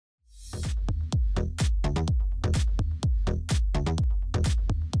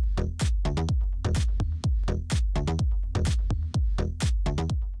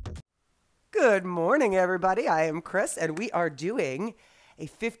Good morning, everybody. I am Chris, and we are doing a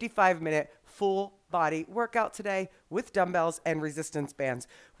 55-minute full body workout today with dumbbells and resistance bands.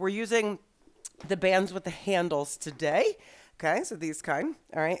 We're using the bands with the handles today. Okay, so these kind.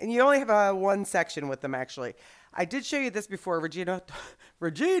 All right, and you only have one section with them, actually. I did show you this before. Regina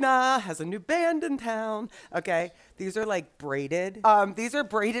has a new band in town. Okay, these are like braided. These are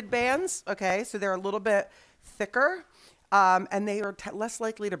braided bands. Okay, so they're a little bit thicker. And they are less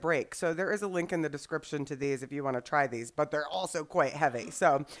likely to break. So there is a link in the description to these if you want to try these, but they're also quite heavy.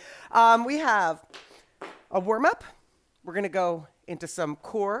 So we have a warm-up. We're going to go into some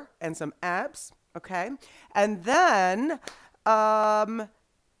core and some abs, okay? And then a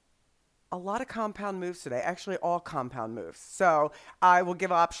lot of compound moves today, actually all compound moves. So I will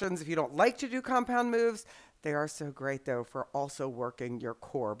give options if you don't like to do compound moves. They are so great, though, for also working your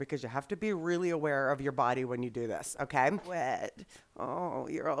core because you have to be really aware of your body when you do this, okay? Wet. Oh,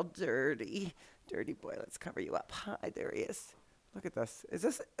 you're all dirty. Dirty boy, let's cover you up. Hi, there he is. Look at this. Is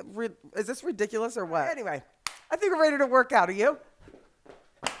this ridiculous or what? Anyway, I think we're ready to work out. Are you?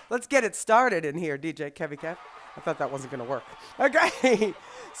 Let's get it started in here, DJ Kevy Kev. I thought that wasn't going to work. Okay.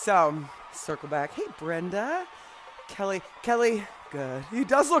 So, circle back. Hey, Brenda. Kelly. Good. He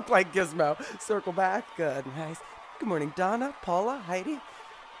does look like Gizmo. Circle back. Good. Nice. Good morning, Donna, Paula, Heidi.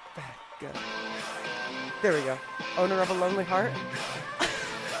 Back. Good. There we go. Owner of a lonely heart.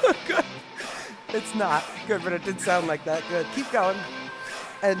 Good. It's not. Good, but it did sound like that. Good. Keep going.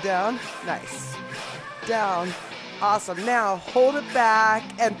 And down. Nice. Down. Awesome. Now hold it back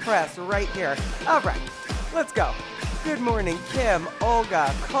and press right here. All right. Let's go. Good morning, Kim,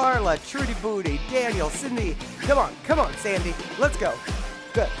 Olga, Carla, Trudy Booty, Daniel, Cindy. Come on, Sandy. Let's go.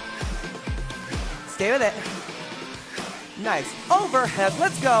 Good. Stay with it. Nice. Overhead.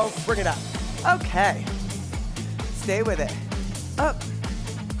 Let's go. Bring it up. Okay. Stay with it. Up.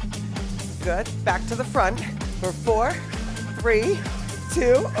 Good. Back to the front for 4, 3, 2.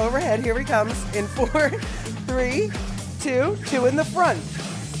 Overhead. Here he comes. In 4, 3, 2. 2 in the front.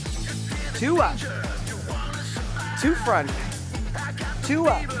 2 up. 2 front, 2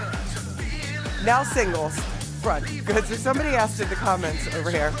 up. Now singles, front. Good. So somebody asked in the comments over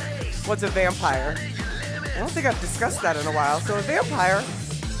here, what's a vampire? I don't think I've discussed that in a while. So a vampire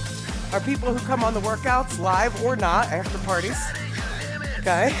are people who come on the workouts, live or not, after parties,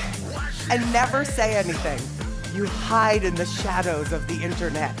 okay, and never say anything. You hide in the shadows of the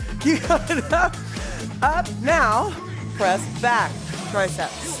internet. Keep going up, up. Now, press back,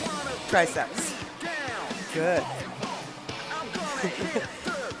 triceps, triceps. Good. This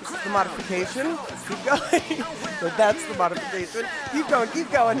is the modification. Keep going. So that's the modification. Keep going,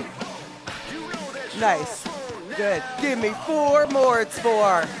 keep going. Nice. Good. Give me 4 more. It's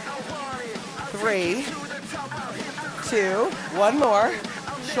 4, 3, 2, 1 more.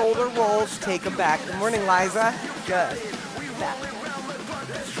 Shoulder rolls, take them back. Good morning, Liza. Good. Back.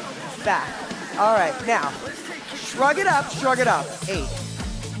 Back. All right, now, shrug it up, 8.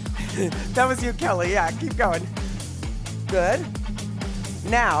 That was you, Kelly. Yeah, keep going. Good.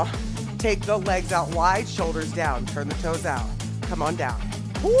 Now, take the legs out wide, shoulders down. Turn the toes out. Come on down.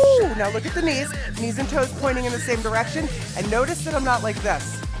 Woo! Now look at the knees. Knees and toes pointing in the same direction. And notice that I'm not like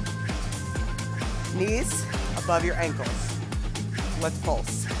this. Knees above your ankles. Let's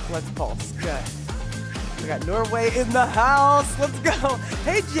pulse. Let's pulse. Good. We got Norway in the house. Let's go.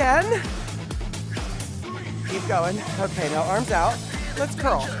 Hey, Jen. Keep going. Okay, now arms out. Let's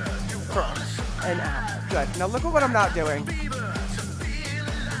curl. Curl. And out. Good. Now look at what I'm not doing.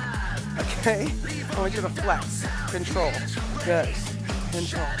 Okay. I want you to flex. Control. Good.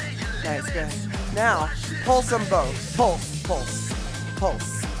 Control. Nice. Good. Now, pulse them both. Pulse. Pulse.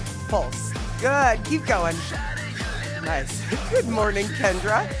 Pulse. Pulse. Good. Keep going. Nice. Good morning,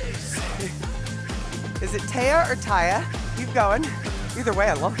 Kendra. Is it Taya or Taya? Keep going. Either way,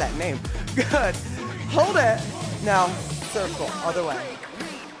 I love that name. Good. Hold it. Now, circle. Other way.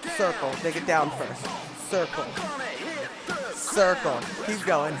 Circle. Take it down first. Circle. Circle. Keep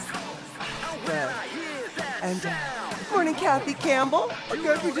going. Good. And down. Morning, Kathy Campbell.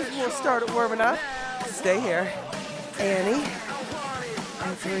 Good. We just will start it warming up. Stay here. Annie.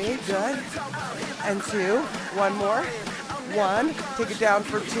 And 3. Good. And 2. 1 more. 1. Take it down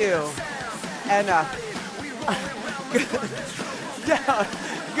for 2. And up. Good. Down.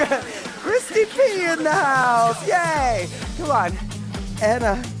 Good. Christy P in the house. Yay. Come on.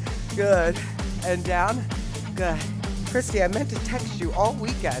 And good. And down. Good. Christy, I meant to text you all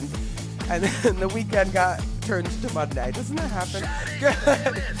weekend. And then the weekend got turned to Monday. Doesn't that happen?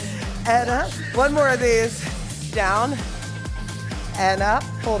 Good. And 1 more of these. Down. And up.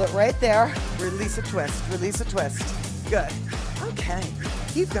 Hold it right there. Release a twist. Release a twist. Good. Okay.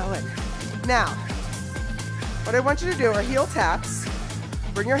 Keep going. Now, what I want you to do are heel taps.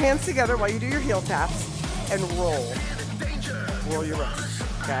 Bring your hands together while you do your heel taps and roll. Roll your wrists,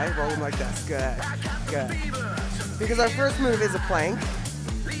 okay? Roll them like this, good, good. Because our first move is a plank,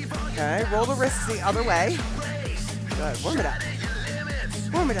 okay? Roll the wrists the other way. Good, warm it up.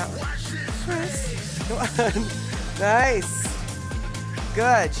 Warm it up. Chris, go on. Nice.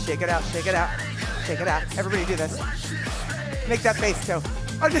 Good, shake it out, shake it out, shake it out. Everybody do this. Make that face toe.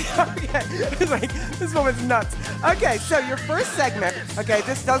 Okay, it's like, this woman's nuts. Okay, so your first segment, okay,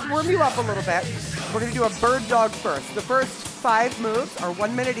 this does warm you up a little bit. We're gonna do a bird dog first. The first 5 moves are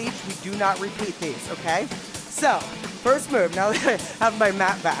 1 minute each. We do not repeat these, okay? So, first move, now that I have my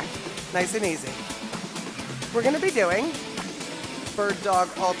mat back, nice and easy. We're gonna be doing bird dog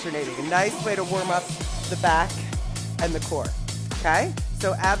alternating, a nice way to warm up the back and the core, okay?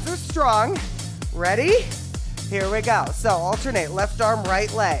 So abs are strong, ready? Here we go. So alternate, left arm, right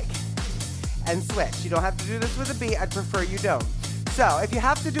leg, and switch. You don't have to do this with a B. I'd prefer you don't. So if you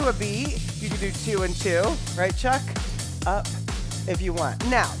have to do a B, you can do 2 and 2, right, Chuck? Up if you want.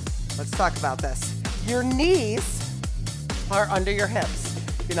 Now, let's talk about this. Your knees are under your hips.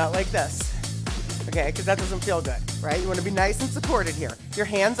 You're not like this, okay? Because that doesn't feel good, right? You want to be nice and supported here. Your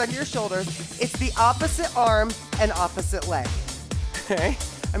hands under your shoulders. It's the opposite arm and opposite leg, okay?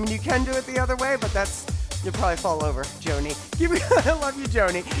 I mean, you can do it the other way, but that's, you'll probably fall over, Joni. I love you,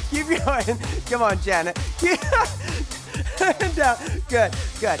 Joni. Keep going. Come on, Janet. Down. Good,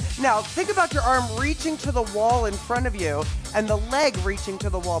 good. Now, think about your arm reaching to the wall in front of you and the leg reaching to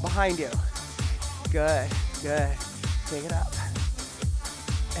the wall behind you. Good, good. Take it up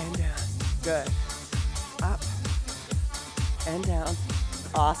and down. Good. Up and down.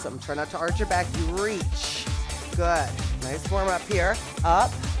 Awesome. Try not to arch your back. You reach. Good. Nice warm up here.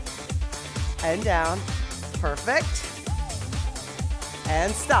 Up and down. Perfect.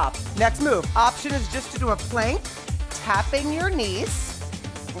 And stop. Next move. Option is just to do a plank, tapping your knees.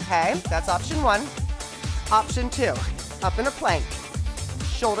 Okay, that's option 1. Option 2, up in a plank.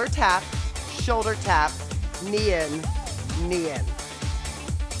 Shoulder tap, knee in, knee in.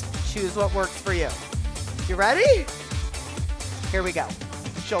 Choose what works for you. You ready? Here we go.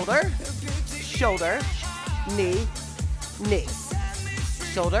 Shoulder, shoulder, knee, knee.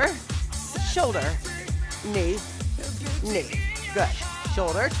 Shoulder, shoulder, knee, knee. Good.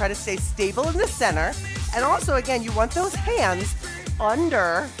 Shoulder, try to stay stable in the center. And also, again, you want those hands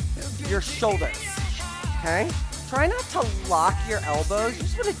under your shoulders, okay? Try not to lock your elbows. You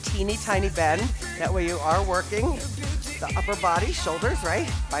just want a teeny tiny bend. That way you are working the upper body, shoulders,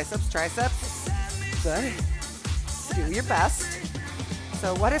 right? Biceps, triceps. Good. Do your best.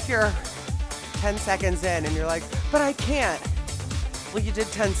 So what if you're 10 seconds in and you're like, but I can't? Well, you did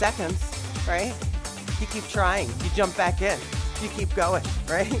 10 seconds, right? You keep trying. You jump back in. You keep going,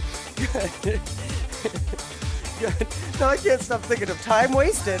 right? Good. Good. No, I can't stop thinking of time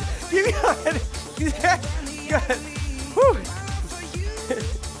wasted. Good. Good. Whew.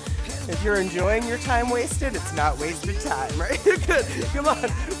 If you're enjoying your time wasted, it's not wasted time, right? Good. Come on.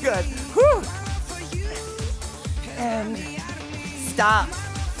 Good. Whew. And stop.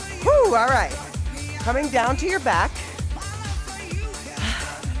 Whew. All right. Coming down to your back.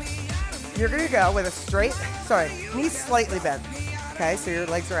 You're going to go with a straight, knees slightly bent. Okay, so your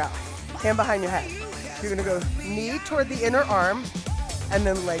legs are out. Hand behind your head. You're going to go knee toward the inner arm and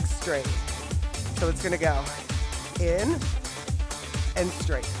then legs straight. So it's going to go in and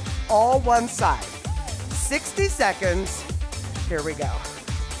straight. All one side. 60 seconds. Here we go.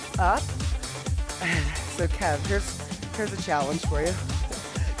 Up. So Kev, here's a challenge for you.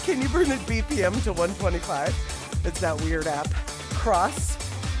 Can you bring the BPM to 125? It's that weird app. Cross.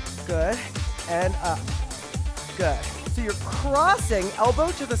 Good. And up. Good. So you're crossing,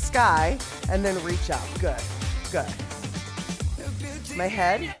 elbow to the sky, and then reach up. Good. Good. My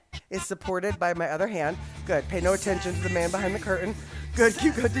head is supported by my other hand. Good. Pay no attention to the man behind the curtain. Good.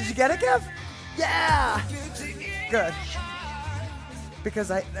 Keep going. Did you get it, Kev? Yeah. Good.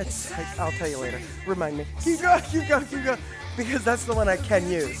 Because I'll tell you later. Remind me. Keep going, keep going, keep going. Because that's the one I can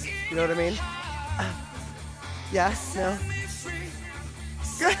use. You know what I mean? Yeah? No?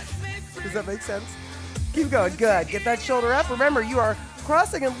 Good. Does that make sense? Keep going. Good. Get that shoulder up. Remember, you are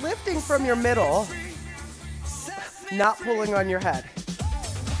crossing and lifting from your middle, not pulling on your head.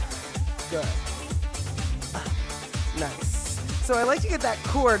 Good. Nice. So I like to get that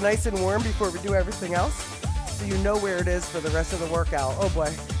core nice and warm before we do everything else, so you know where it is for the rest of the workout. Oh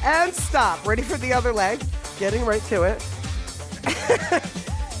boy. And stop. Ready for the other leg. Getting right to it.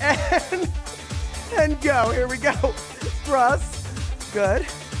 and go. Here we go. Cross. Good.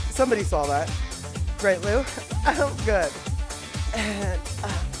 Somebody saw that. Great, Lou. Oh, good. And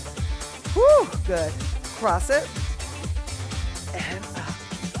up. Woo, good. Cross it. And up.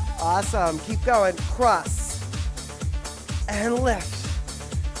 Awesome. Keep going. Cross. And lift.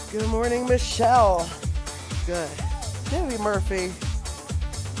 Good morning, Michelle. Good. Debbie Murphy.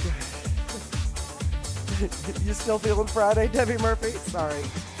 Good. You still feeling Friday, Debbie Murphy? Sorry.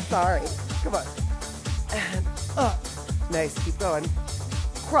 Sorry. Come on. And up. Nice. Keep going.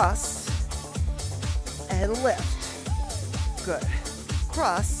 Cross. And lift. Good.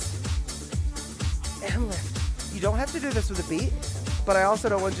 Cross. And lift. You don't have to do this with a beat, but I also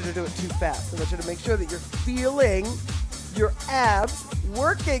don't want you to do it too fast. I want you to make sure that you're feeling your abs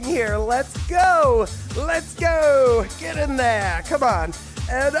working here. Let's go. Let's go. Get in there. Come on.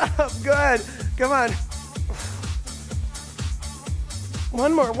 And up. Good. Come on.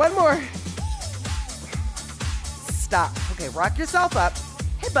 One more. One more. Stop. Okay, rock yourself up.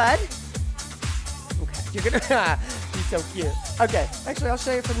 Hey, bud. Okay, you're gonna, you're so cute. Okay, actually, I'll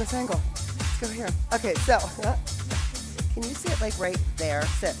show you from this angle. Let's go here. Okay, so, can you sit like right there?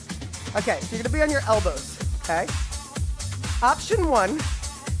 Sit. Okay, so you're gonna be on your elbows, okay? Option 1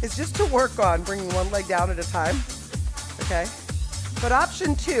 is just to work on bringing one leg down at a time, okay? But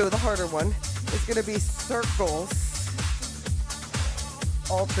option 2, the harder one, is gonna be circles,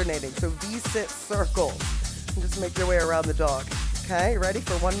 alternating. So V-sit circles. And just make your way around the dog. Okay, ready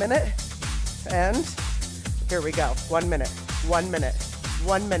for 1 minute? And here we go. 1 minute. 1 minute.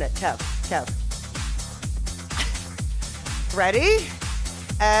 1 minute. Kev. Ready?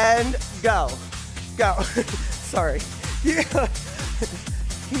 And go. Go. Sorry. He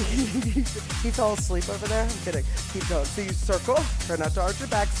fell asleep over there. I'm kidding. Keep going. So you circle. Try not to arch your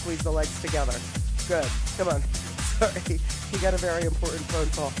back. Squeeze the legs together. Good. Come on. Sorry. You got a very important phone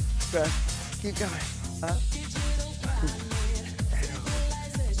call. Good. Keep going. Up.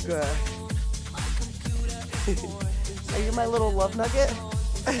 Good. Are you my little love nugget?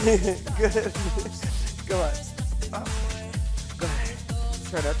 Good. Go on. Up. Good.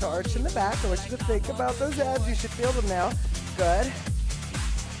 Try not to arch in the back. I want you to think about those abs. You should feel them now. Good.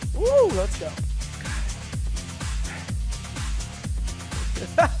 Woo, let's go.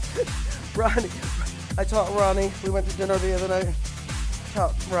 Ronnie. I taught Ronnie. We went to dinner the other night.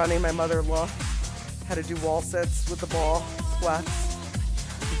 Taught Ronnie, my mother-in-law, how to do wall sits with the ball, squats.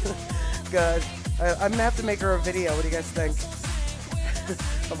 Good. I'm gonna have to make her a video. What do you guys think?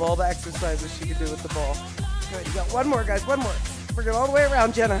 Of all the exercises she could do with the ball. Good. You got one more, guys. One more. Bring it all the way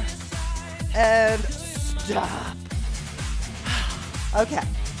around, Jenna. And stop. Okay.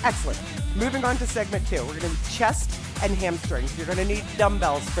 Excellent. Moving on to segment 2. We're gonna do chest and hamstrings. You're gonna need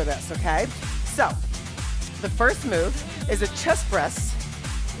dumbbells for this. Okay. So the first move is a chest press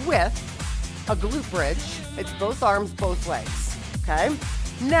with a glute bridge. It's both arms, both legs, okay?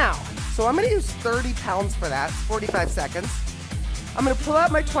 Now, so I'm gonna use 30 pounds for that, 45 seconds. I'm gonna pull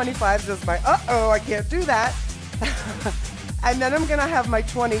out my 25s as my, I can't do that. And then I'm gonna have my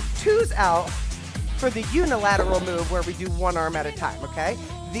 22s out for the unilateral move where we do one arm at a time, okay?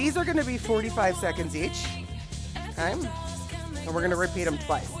 These are gonna be 45 seconds each, okay? And we're gonna repeat them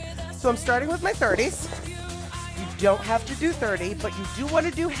twice. So I'm starting with my 30s. You don't have to do 30, but you do want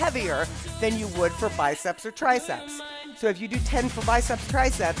to do heavier than you would for biceps or triceps. So if you do 10 for biceps,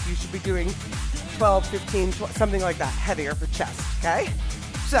 triceps, you should be doing 12, 15, something like that, heavier for chest, okay?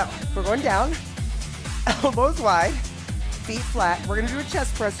 So we're going down, elbows wide, feet flat. We're gonna do a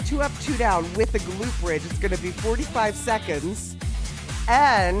chest press, 2 up, 2 down with the glute bridge. It's gonna be 45 seconds.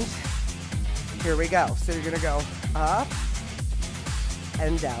 And here we go. So you're gonna go up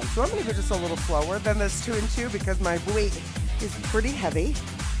and down. So I'm gonna go just a little slower than this 2 and 2 because my weight is pretty heavy,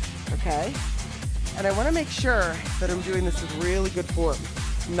 okay? And I wanna make sure that I'm doing this with really good form.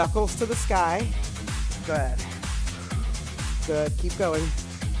 Knuckles to the sky. Good. Good, keep going.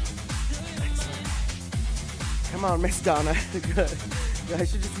 Excellent. Come on, Miss Donna. Good. I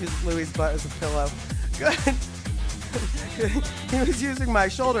should just use Louie's butt as a pillow. Good. He was using my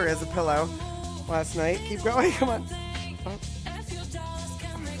shoulder as a pillow last night. Keep going, come on. Up.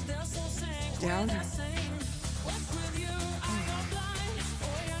 Down.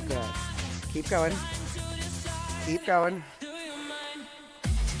 Good. Keep going. Keep going.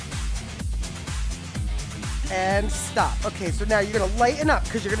 And stop. Okay, so now you're gonna lighten up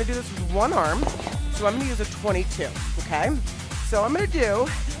because you're gonna do this with one arm. So I'm gonna use a 22, okay? So I'm gonna do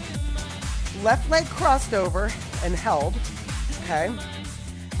left leg crossed over and held, okay?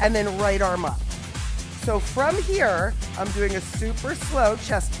 And then right arm up. So from here, I'm doing a super slow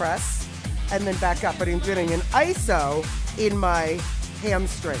chest press and then back up, but I'm doing an iso in my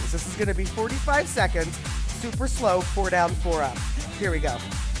hamstrings. This is gonna be 45 seconds, super slow, 4 down, 4 up. Here we go.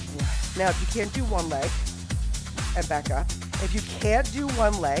 Now, if you can't do one leg, and back up. If you can't do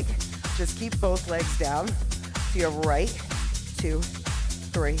one leg, Just keep both legs down. So you have right, 2,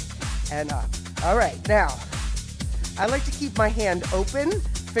 3, and up. All right, now, I like to keep my hand open,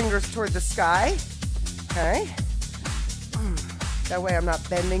 fingers toward the sky, okay? That way I'm not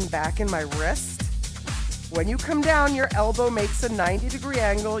bending back in my wrist. When you come down, your elbow makes a 90-degree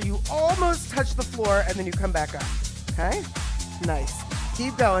angle. You almost touch the floor, and then you come back up, okay? Nice.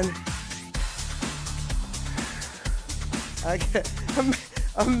 Keep going. Okay.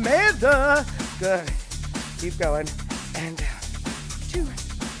 Amanda. Good. Keep going. And down. 2.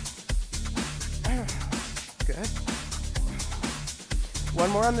 Good. One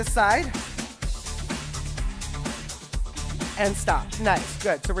more on this side. And stop. Nice.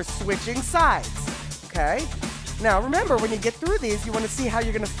 Good. So we're switching sides. Okay? Now remember, when you get through these, you want to see how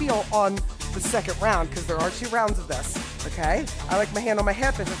you're going to feel on the second round, because there are 2 rounds of this. Okay? I like my hand on my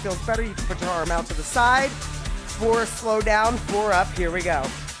hip. If it feels better, you can put your arm out to the side. 4, slow down. 4 up. Here we go.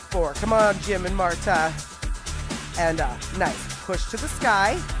 4. Come on, Jim and Marta. And nice. Push to the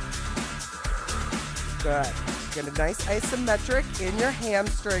sky. Good. Get a nice isometric in your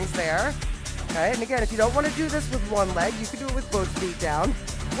hamstrings there. Okay, and again, if you don't want to do this with one leg, you can do it with both feet down.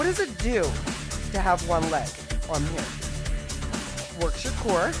 What does it do to have one leg on here? Works your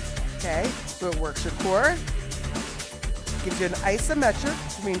core, okay? So it works your core. Gives you an isometric,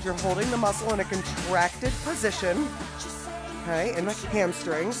 which means you're holding the muscle in a contracted position, okay, in the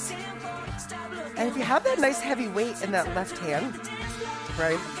hamstrings. And if you have that nice heavy weight in that left hand,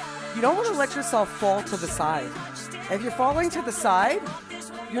 right, you don't want to let yourself fall to the side. If you're falling to the side,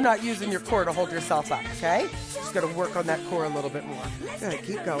 you're not using your core to hold yourself up, okay? Just got to work on that core a little bit more. Good,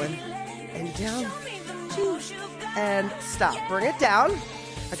 keep going. And down, 2, and stop. Bring it down.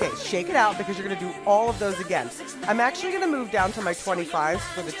 Okay, shake it out, because you're going to do all of those again. I'm actually going to move down to my 25s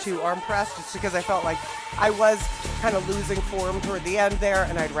for the 2 arm press, just because I felt like I was kind of losing form toward the end there,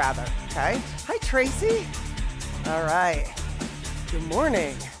 and I'd rather, okay? Hi, Tracy. All right. Good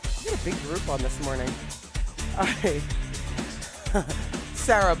morning. We got a big group on this morning. All right.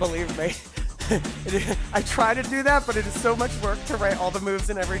 Sarah, believe me. I try to do that, but it is so much work to write all the moves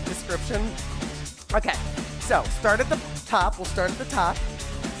in every description. Okay, so start at the top. We'll start at the top.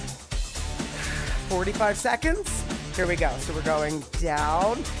 45 seconds. Here we go. So we're going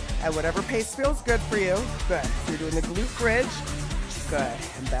down at whatever pace feels good for you. Good. So you're doing the glute bridge. Good.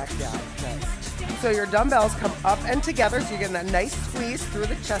 And back down. Nice. So your dumbbells come up and together, so you're getting that nice squeeze through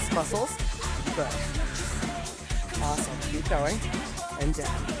the chest muscles. Good. Awesome. Keep going. And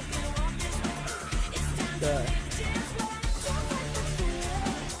down. Good.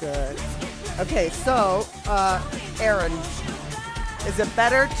 Good. Okay, so, Aaron, is it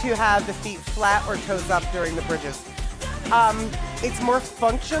better to have the feet flat or toes up during the bridges? It's more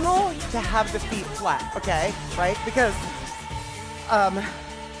functional to have the feet flat, okay? Right? Because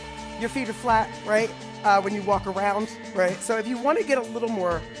your feet are flat, right? When you walk around, right? So if you want to get a little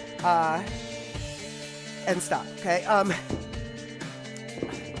more, and stop, okay?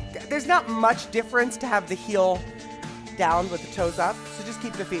 There's not much difference to have the heel down with the toes up, so just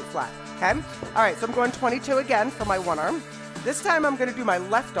keep the feet flat, okay? All right, so I'm going 22 again for my one arm. This time I'm gonna do my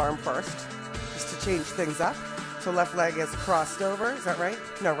left arm first, just to change things up. So left leg is crossed over, is that right?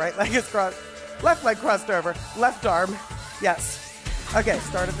 No, right leg is crossed, left leg crossed over, left arm, yes. Okay,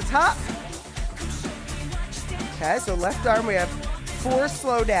 start at the top. Okay, so left arm, we have 4,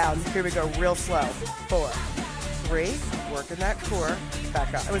 slow down. Here we go, real slow. 4, 3, working that core.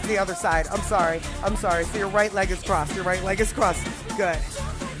 Back up. It was the other side. I'm sorry. I'm sorry. So your right leg is crossed. Your right leg is crossed. Good.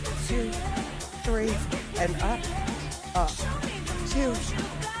 2, 3, and up, up. 2,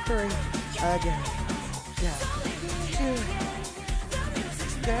 3, again. Down. 2.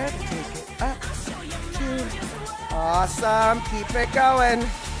 Good. Take it up. 2. Awesome. Keep it going.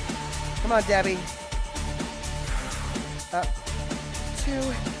 Come on, Debbie. Up. 2,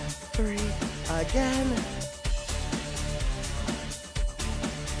 3, again.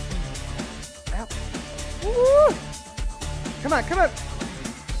 Woo! Come on, come on.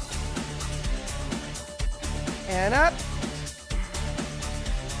 And up.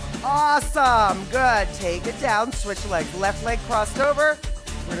 Awesome. Good. Take it down. Switch legs. Left leg crossed over.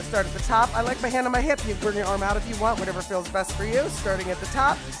 We're going to start at the top. I like my hand on my hip. You can bring your arm out if you want, whatever feels best for you. Starting at the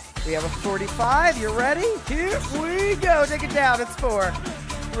top. We have a 45. You ready? Here we go. Take it down. It's 4,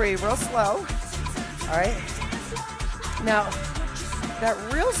 3. Real slow. All right. Now, that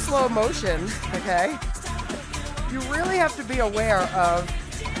real slow motion, okay? You really have to be aware of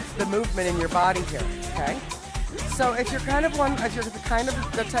the movement in your body here, okay? So if you're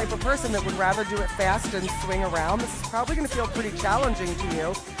the type of person that would rather do it fast and swing around, this is probably going to feel pretty challenging to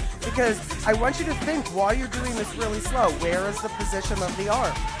you, because I want you to think while you're doing this really slow, where is the position of the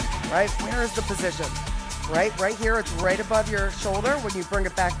arm? right? Where is the position? Right here, it's right above your shoulder. When you bring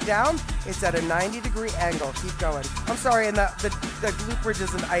it back down, it's at a 90-degree angle. Keep going. I'm sorry, and the glute bridge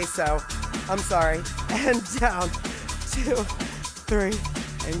is an ISO. I'm sorry. And down, 2, 3,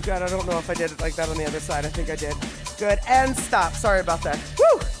 and good. I don't know if I did it like that on the other side. I think I did. Good, and stop. Sorry about that.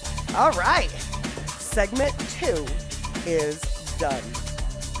 Woo! All right. Segment 2 is done.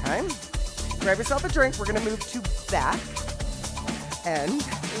 Okay? Grab yourself a drink. We're gonna move to back and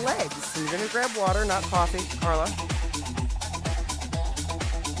legs. So you're gonna grab water, not coffee, Carla.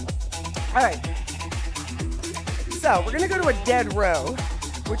 All right. So we're gonna go to a dead row,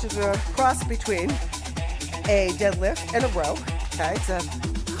 which is a cross between a deadlift and a row. Okay, it's a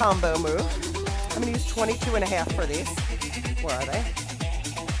combo move. I'm gonna use 22.5 for these. Where are they?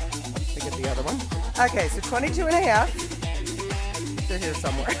 Let me get the other one. Okay, so 22.5. They're here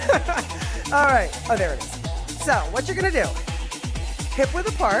somewhere. All right. Oh, there it is. So what you're gonna do? Hip width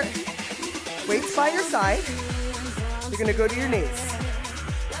apart, weights by your side. You're gonna go to your knees,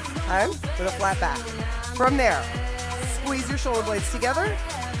 okay, with a flat back. From there, squeeze your shoulder blades together,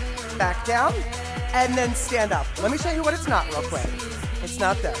 back down, and then stand up. Let me show you what it's not real quick. It's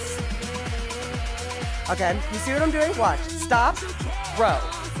not this. Okay, you see what I'm doing? Watch. Stop, row.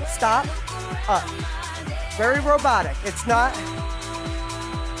 Stop, up. Very robotic. It's not,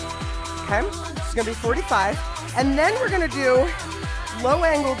 okay? It's gonna be 45. And then we're gonna do low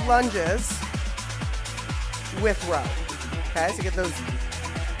angled lunges with row. Okay, so get those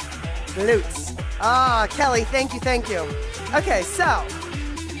glutes. Ah, Kelly, thank you, thank you. Okay, so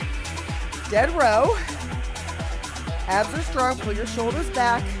dead row. Abs are strong, pull your shoulders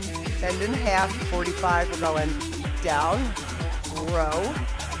back, bend in half, 45. We're going down, row,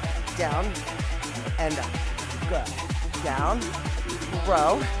 down, and up. Good. Down,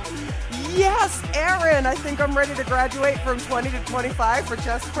 row. Yes, Aaron, I think I'm ready to graduate from 20 to 25 for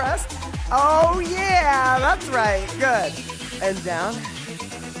chest press. Oh yeah, that's right, good. And down,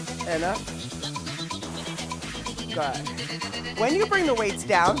 and up, good. When you bring the weights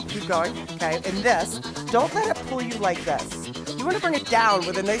down, keep going, okay, in this, don't let it pull you like this. You wanna bring it down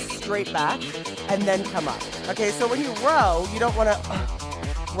with a nice straight back and then come up. Okay, so when you row, you don't wanna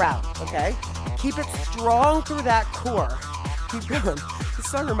round, okay? Keep it strong through that core. Keep going. This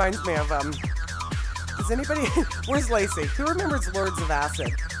song reminds me of, does anybody, where's Lacey? Who remembers Lords of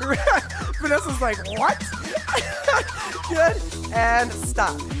Acid? Vanessa's like, what? Good, and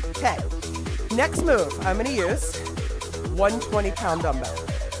stop. Okay, next move, I'm gonna use 120-pound dumbbell,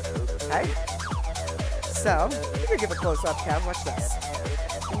 okay? So, you can give a close-up, Kev, watch this.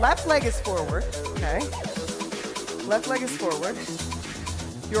 Left leg is forward, okay? Left leg is forward.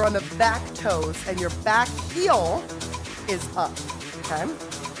 You're on the back toes, and your back heel is up, okay?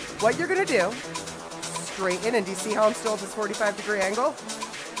 What you're gonna do, straighten, and do you see how I'm still at this 45-degree angle?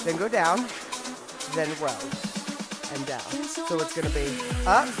 Then go down, then row, and down. So it's gonna be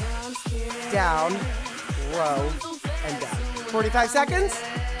up, down, row, and down. 45 seconds.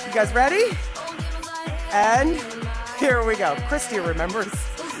 You guys ready? And here we go. Christy remembers.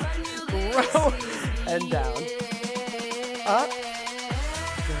 Row and down. Up.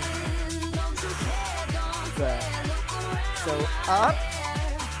 Good. So up,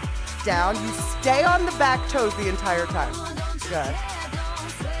 down. You stay on the back toes the entire time. Good.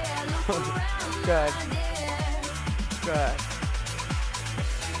 Good. Good.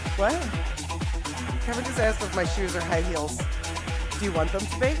 What? Kevin just asked if my shoes are high heels. Do you want them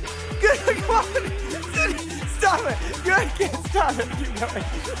to be? Good, come on. Stop it. Good, can't stop it. Keep going.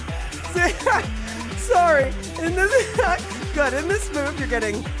 Sorry. Good, in this move, you're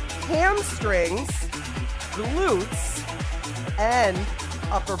getting hamstrings, glutes, and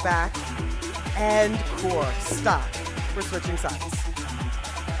upper back, and core. Stop. We're switching sides.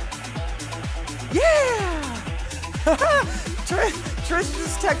 Yeah! Trish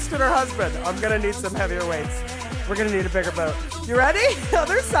just texted her husband, I'm gonna need some heavier weights. We're gonna need a bigger boat. You ready?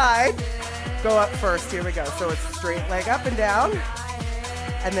 Other side. Go up first, here we go. So it's straight leg up and down,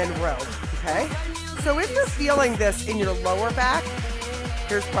 and then row, okay? So if you're feeling this in your lower back,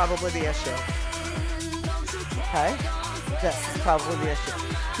 here's probably the issue. Okay? This is probably the issue.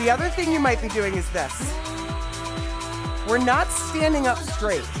 The other thing you might be doing is this. We're not standing up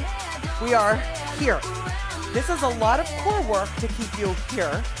straight. We are here. This is a lot of core work to keep you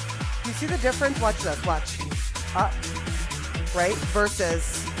here. You see the difference? Watch this, watch. Up, right?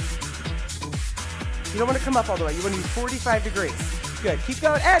 Versus, you don't want to come up all the way. You want to be 45 degrees. Good, keep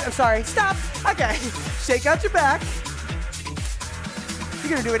going. And, I'm sorry, stop. Okay, shake out your back.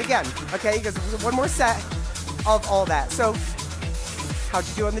 You're gonna do it again, okay? Because one more set of all that. So, how'd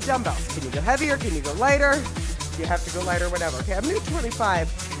you do on the dumbbells? Can you go heavier? Can you go lighter? You have to go lighter, whatever. Okay, I'm gonna do 25.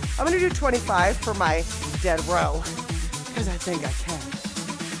 I'm gonna do 25 for my dead row, because I think I can.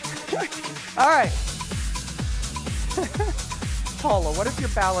 All right. Paula, what if your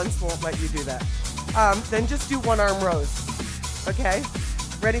balance won't let you do that? Then just do one arm rows, okay?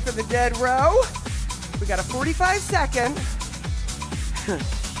 Ready for the dead row? We got a 45-second.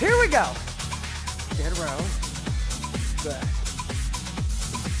 Here we go. Dead row. Good.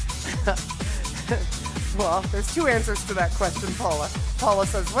 Well, there's two answers to that question, Paula. Paula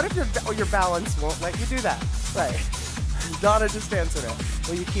says, what if your balance won't let you do that? Right. Donna just answered it.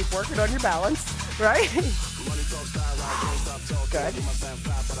 Will you keep working on your balance? Right? Good.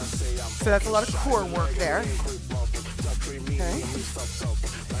 So that's a lot of core work there. Okay.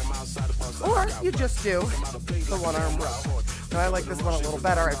 Or you just do the one arm row. Now, I like this one a little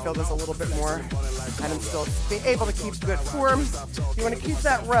better. I feel this a little bit more. And I'm still able to keep good form. You want to keep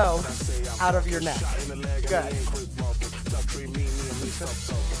that row out of your neck. Good.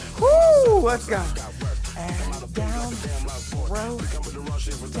 Woo! Let's go. And down, row,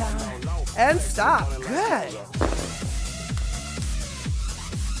 down, and stop. Good.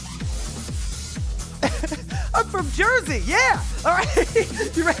 I'm from Jersey. Yeah. All right.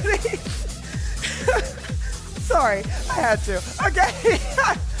 You ready? Sorry, I had to. Okay.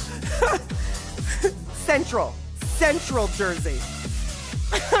 Central Jersey.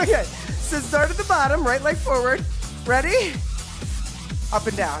 Okay. So start at the bottom, right leg forward. Ready? Up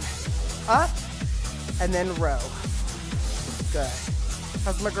and down. Up. And then row. Good.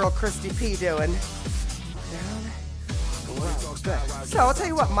 How's my girl Christy P doing? Down. Row. Good. So I'll tell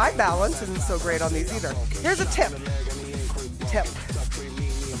you what, my balance isn't so great on these either. Here's a tip.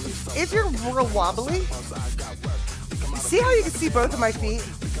 If you're real wobbly, see how you can see both of my feet?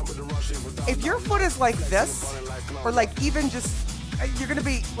 If your foot is like this, or like even just, you're gonna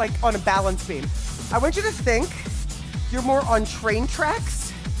be like on a balance beam. I want you to think you're more on train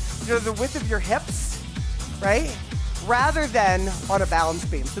tracks, you know, the width of your hips, right? Rather than on a balance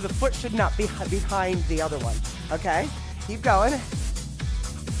beam. So the foot should not be behind the other one, okay? Keep going.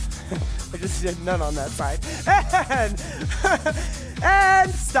 I just did none on that side.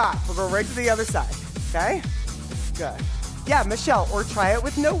 And stop. We'll go right to the other side, okay? Good. Yeah, Michelle, or try it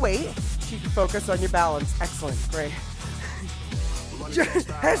with no weight. You can focus on your balance. Excellent, great.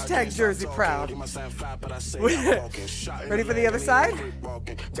 Hashtag Jersey proud. Ready for the other side?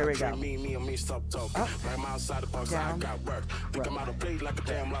 There we go. Up, down,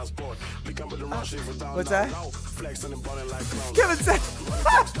 what's that? Kevin said.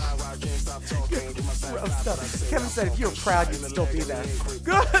 Kevin said if you were proud, you'd still be there.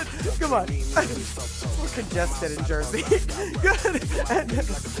 Good. Come on. We're congested in Jersey. Good. And,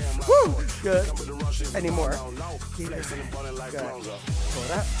 woo. Good. Any more? Keep it. Good. Pull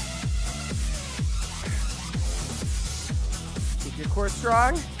it up. Keep your core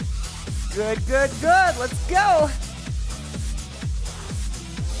strong. Good, good, good. Let's go.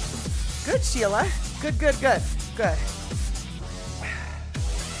 Good, Sheila. Good, good, good. Good.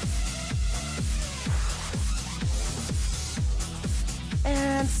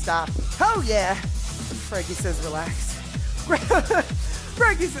 And stop. Oh, yeah. Frankie says relax.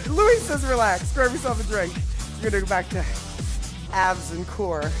 Frankie says, Louis says relax. Grab yourself a drink. We're going to go back to abs and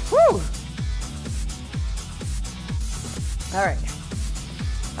core. Woo! All right.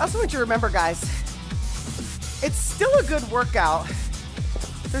 I also want you to remember, guys, it's still a good workout.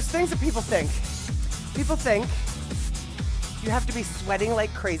 There's things that people think. People think you have to be sweating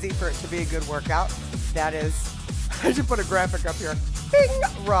like crazy for it to be a good workout. That is, I should put a graphic up here. Bing!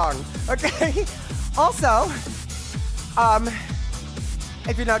 Wrong. Okay? Also,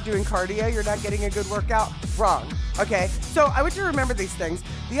 if you're not doing cardio, you're not getting a good workout. Wrong. Okay? So I want you to remember these things.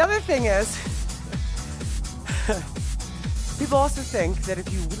 The other thing is, people also think that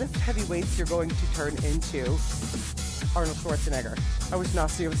if you lift heavy weights, you're going to turn into Arnold Schwarzenegger. I wish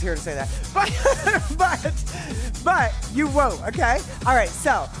Nastia was here to say that. But you won't, okay? All right,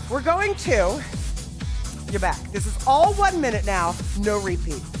 so we're going to your back. This is all 1 minute now, no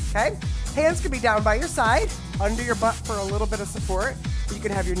repeat, okay? Hands can be down by your side, under your butt for a little bit of support. You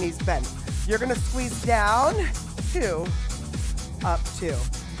can have your knees bent. You're gonna squeeze down, 2, up 2.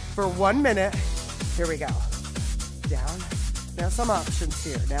 For 1 minute, here we go. Down. Now some options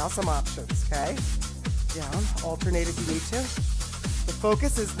here. Now some options, okay? Down, alternate if you need to. The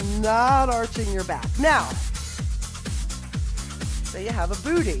focus is not arching your back. Now, say you have a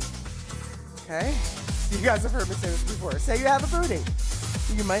booty, okay? You guys have heard me say this before. Say you have a booty.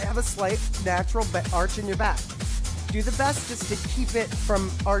 You might have a slight natural arch in your back. Do the best just to keep it from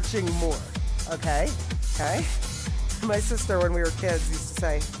arching more, okay? Okay? My sister, when we were kids, used to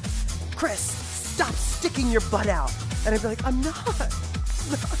say, Chris, stop sticking your butt out. And I'd be like, I'm not.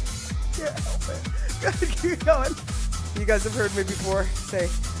 Can't help it. Good, keep going. You guys have heard me before say,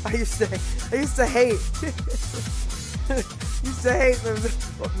 I used to hate. used to hate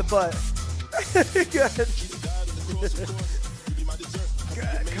the butt. Good.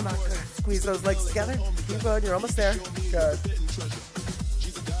 Good, come on, good. Squeeze those legs together. Keep going, you're almost there. Good.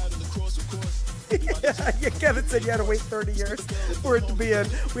 Yeah, Kevin said you had to wait 30 years for it to be in.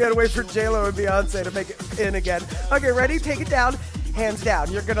 We had to wait for J-Lo and Beyonce to make it in again. Okay, ready? Take it down. Hands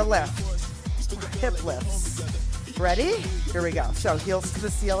down. You're going to lift. Hip lifts. Ready? Here we go. So heels to the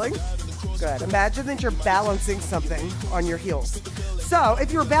ceiling. Good. Imagine that you're balancing something on your heels. So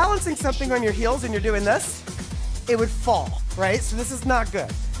if you're balancing something on your heels and you're doing this, it would fall, right? So this is not good.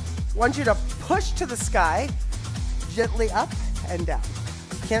 I want you to push to the sky, gently up and down.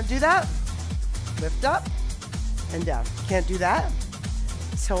 Can't do that? Lift up and down. Can't do that?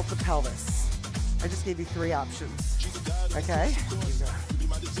 Tilt the pelvis. I just gave you 3 options. Okay?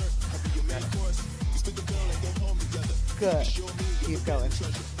 Good. Keep going.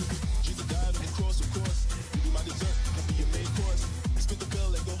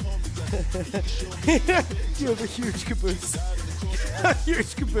 You have a huge caboose. A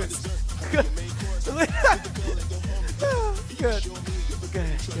huge caboose. Good. Good.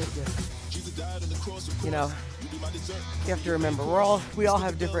 Good. You know, you have to remember, we all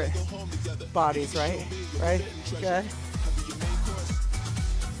have different bodies, right? Right? Good.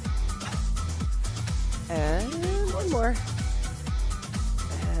 And one more.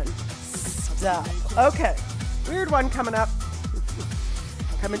 And stop. Okay. Weird one coming up.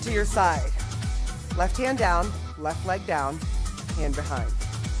 Coming to your side. Left hand down, left leg down, hand behind.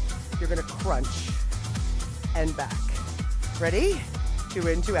 You're gonna crunch and back. Ready? 2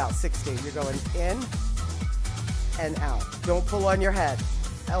 in, 2 out, 60. You're going in and out. Don't pull on your head.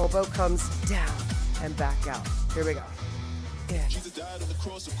 Elbow comes down and back out. Here we go. In.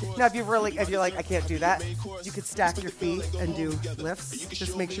 Now, if you're like, I can't do that, you could stack your feet and do lifts.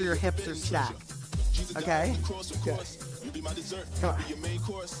 Just make sure your hips are stacked. Okay? Good. Come on.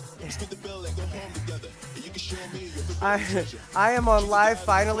 I am on live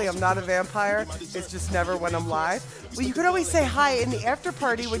finally. I'm not a vampire. It's just never when I'm live. Well, you could always say hi in the after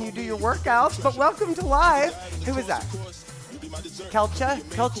party when you do your workouts, but welcome to live. Who is that?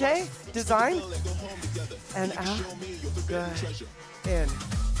 Kelche Design? And out. Good. In.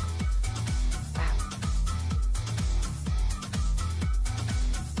 Out.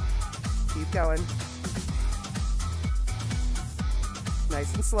 Keep going.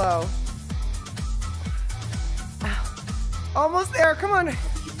 Nice and slow. Almost there, come on.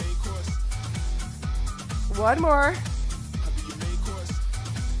 One more.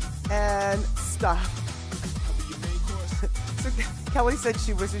 And stop. So Kelly said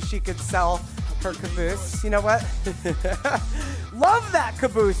she wishes she could sell her caboose. You know what? Love that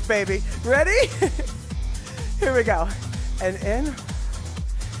caboose, baby. Ready? Here we go. And in.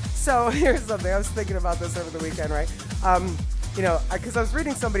 So here's something. I was thinking about this over the weekend, right? You know, because I was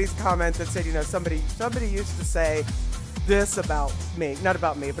reading somebody's comment that said, you know, somebody used to say this about me, not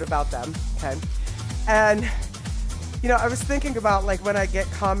about me, but about them, okay? And, you know, I was thinking about, like, when I get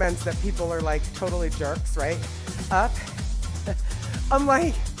comments that people are, like, totally jerks, right? Up. I'm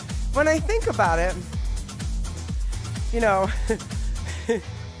like, when I think about it, you know,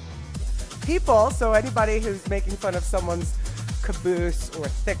 people, so anybody who's making fun of someone's caboose or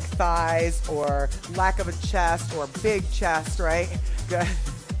thick thighs or lack of a chest or big chest, right? Good.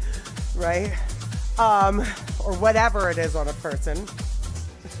 Right? Or whatever it is on a person.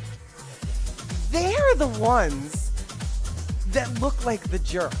 They're the ones that look like the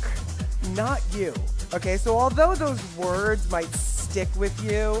jerk, not you. Okay, so although those words might stick with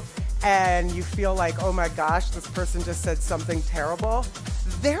you and you feel like, oh my gosh, this person just said something terrible,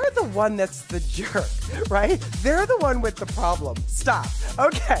 they're the one that's the jerk, right? They're the one with the problem. Stop.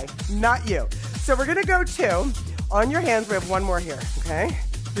 Okay, not you. So we're gonna go to, on your hands, we have one more here, okay?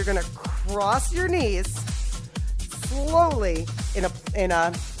 You're gonna cross your knees slowly in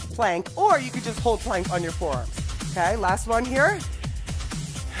a plank, or you could just hold plank on your forearms, okay? Last one here.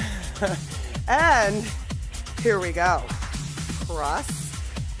 And here we go. Cross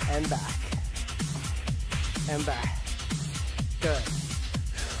and back. And back. Good.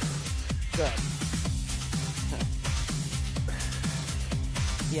 Good.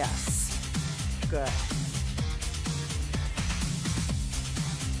 Yes. Good.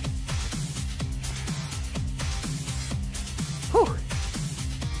 Whew.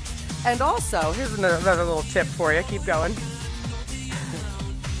 And also, here's another little tip for you. Keep going.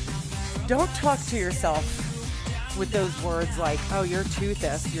 Don't talk to yourself with those words like, oh, you're too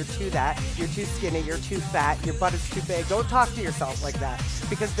this, you're too that, you're too skinny, you're too fat, your butt is too big. Don't talk to yourself like that,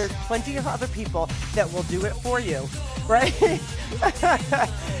 because there's plenty of other people that will do it for you, right?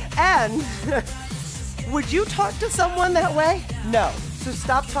 And would you talk to someone that way? No. So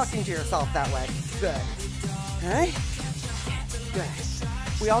stop talking to yourself that way. Good. All right? Good.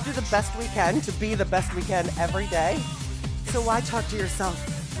 We all do the best we can to be the best we can every day. So why talk to yourself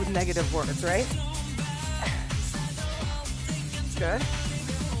with negative words, right? Good.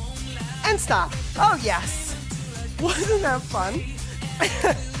 And stop. Oh, yes. Wasn't that fun?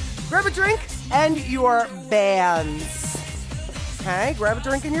 Grab a drink and your bands. Okay, grab a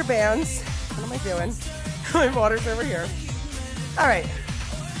drink and your bands. What am I doing? My water's over here. All right.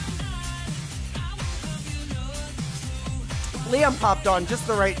 Liam popped on just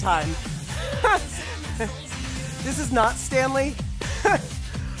the right time. This is not Stanley.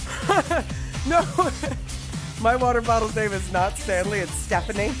 No, my water bottle's name is not Stanley, it's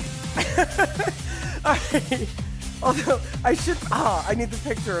Stephanie. All right. Although I need the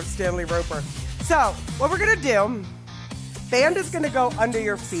picture of Stanley Roper. So what we're gonna do, band is gonna go under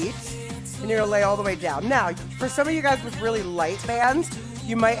your feet and you're gonna lay all the way down. Now, for some of you guys with really light bands,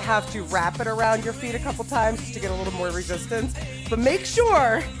 you might have to wrap it around your feet a couple times just to get a little more resistance. But make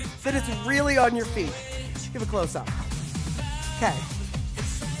sure that it's really on your feet. Give a close up. Okay.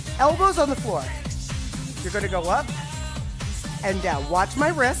 Elbows on the floor. You're gonna go up and down. Watch my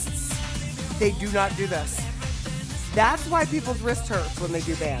wrists. They do not do this. That's why people's wrist hurts when they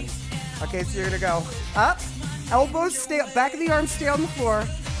do bands. Okay, so you're gonna go up, elbows stay up, back of the arms stay on the floor,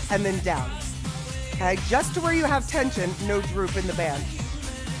 and then down. Okay, just to where you have tension, no droop in the band.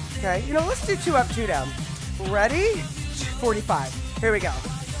 Okay, you know, let's do 2 up, 2 down. Ready? 45. Here we go.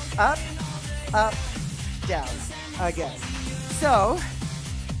 Up, up, down. Again. So,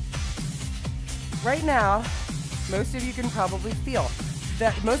 right now, most of you can probably feel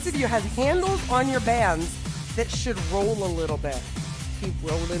that most of you have handles on your bands that should roll a little bit. Keep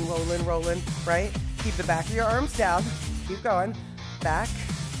rolling, rolling, rolling, right? Keep the back of your arms down. Keep going. Back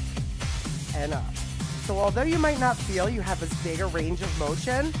and up. So although you might not feel you have as big a range of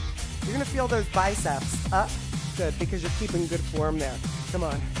motion, you're gonna feel those biceps up. Good, because you're keeping good form there. Come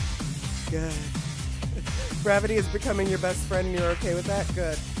on. Good. Gravity is becoming your best friend and you're okay with that?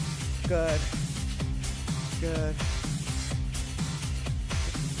 Good. Good. Good.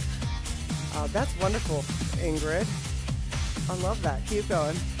 Oh, that's wonderful, Ingrid. I love that. Keep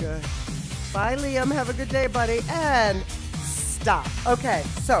going. Good. Bye, Liam. Have a good day, buddy. And stop. Okay,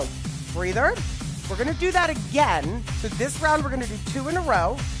 so breather. We're going to do that again. So this round, we're going to do 2 in a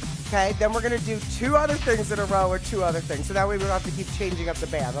row. Okay, then we're going to do 2 other things in a row or 2 other things. So that way we don't have to keep changing up the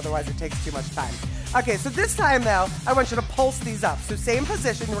band. Otherwise, it takes too much time. Okay, so this time now, I want you to pulse these up. So same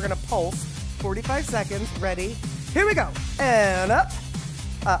position. We're going to pulse 45 seconds. Ready? Here we go. And up,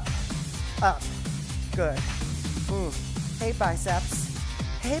 up, up. Good. Hey, biceps.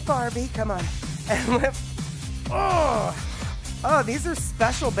 Hey, Barbie. Come on. And lift. Oh, these are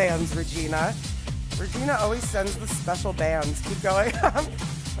special bands, Regina. Regina always sends the special bands. Keep going.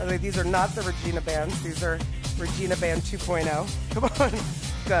 By the way, these are not the Regina bands. These are Regina Band 2.0. Come on.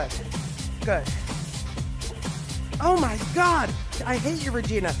 Good. Good. Oh my God. I hate you,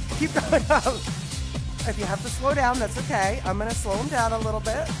 Regina. Keep going up. If you have to slow down, that's okay. I'm going to slow them down a little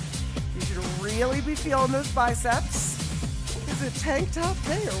bit. You should really be feeling those biceps. Is it tank top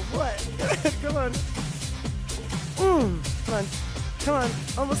day or what? Come on. Come on. Come on.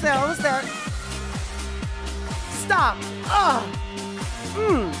 Almost there. Almost there. Stop. I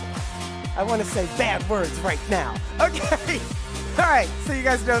want to say bad words right now. Okay. All right. So you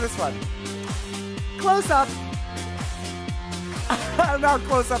guys know this one. Close up. I don't know how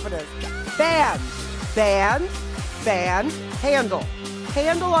close up it is. Band. Band. Band. Handle.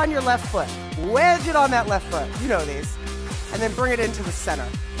 Handle on your left foot. Wedge it on that left foot. You know these. And then bring it into the center.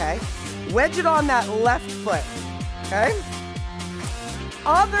 Okay. Wedge it on that left foot. Okay.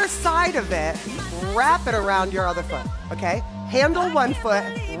 Other side of it, wrap it around your other foot, okay? Handle one foot,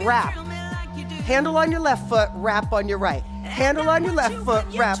 wrap. Handle on your left foot, wrap on your right. Handle on your left foot,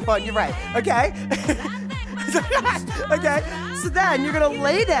 wrap on your right, okay? Okay, so then you're gonna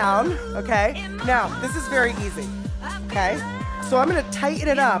lay down, okay? Now, this is very easy, okay? So I'm gonna tighten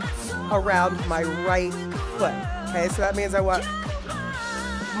it up around my right foot, okay? So that means I want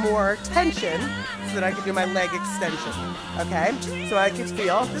more tension so that I can do my leg extension, okay? So I can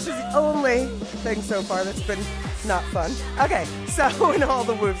feel, this is the only thing so far that's been not fun. Okay, so in all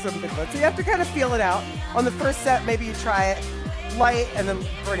the moves have been fun. So you have to kind of feel it out. On the first set, maybe you try it light and then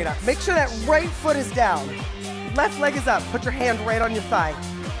bring it up. Make sure that right foot is down. Left leg is up. Put your hand right on your thigh.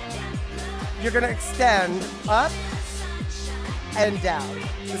 You're gonna extend up and down.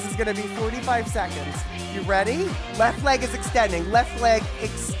 This is gonna be 45 seconds. You ready? Left leg is extending. Left leg,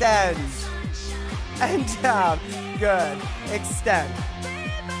 extend. And down. Good. Extend.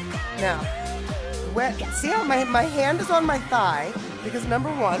 Now, see how my hand is on my thigh? Because number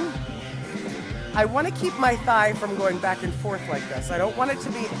one, I want to keep my thigh from going back and forth like this. I don't want it to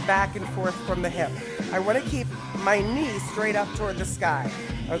be back and forth from the hip. I want to keep my knee straight up toward the sky,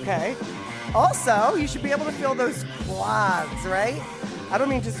 okay? Also, you should be able to feel those quads, right? I don't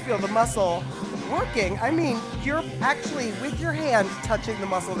mean just feel the muscle working. I mean, you're actually, with your hand, touching the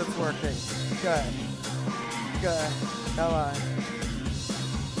muscle that's working. Good. Good. Come on.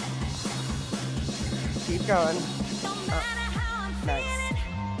 Keep going. Nice.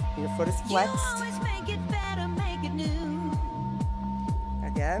 Your foot is flexed.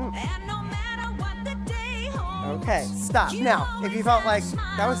 Again. Okay, stop. Now, if you felt like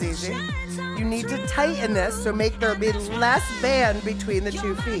that was easy, you need to tighten this, so make there be less band between the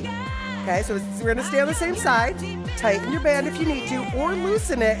 2 feet. Okay, so we're gonna stay on the same side. Tighten your band if you need to, or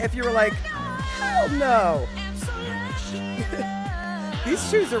loosen it if you were like, hell no. These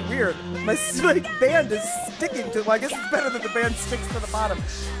shoes are weird. My band is sticking to, well, I guess it's better that the band sticks to the bottom.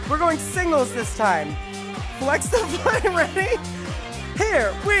 We're going singles this time. Flex the foot, ready?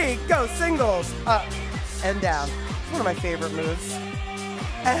 Here we go, singles. Up and down. It's one of my favorite moves.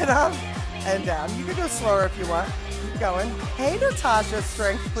 And up and down. You can go slower if you want. Keep going. Hey, Natasha,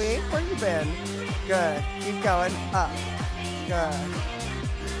 strength queen. Where you been? Good. Keep going. Up. Good.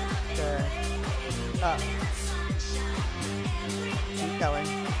 Good. Up. Keep going.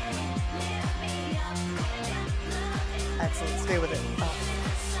 Excellent. Stay with it. Up.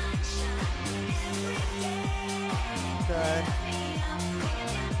 Good.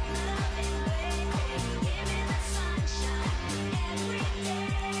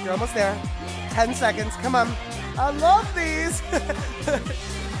 You're almost there. 10 seconds. Come on. I love these.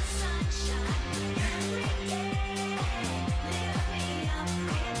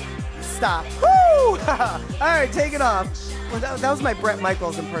 Stop. Woo! All right, take it off. Well, that was my Bret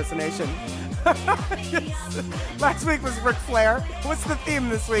Michaels impersonation. Yes. Last week was Ric Flair. What's the theme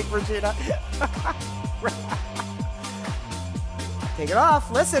this week, Regina? Take it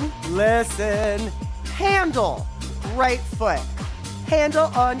off. Listen. Listen. Handle. Right foot.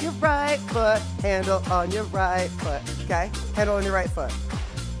 Handle on your right foot. Handle on your right foot. Okay? Handle on your right foot.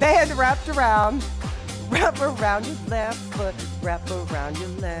 Band wrapped around. Wrap around your left foot. Wrap around your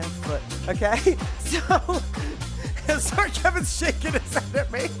left foot. Okay? So, sorry, Kevin's shaking his head at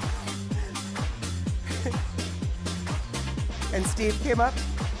me. And Steve came up.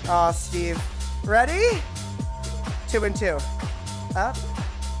 Oh, Steve. Ready? 2 and 2. Up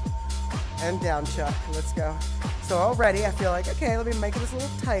and down, Chuck. Let's go. So already I feel like, okay, let me make this a little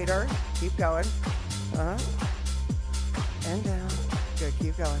tighter. Keep going. And down. Good,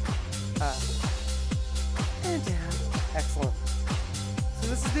 keep going. Up and down. Excellent. So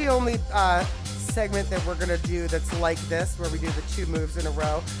this is the only segment that we're gonna do that's like this, where we do the 2 moves in a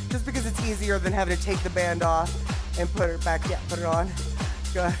row, just because it's easier than having to take the band off and put it back. Yeah, put it on.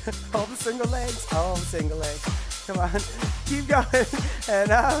 Good. All the single legs. All the single legs. Come on. Keep going. And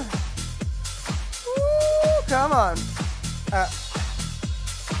woo, come on. Up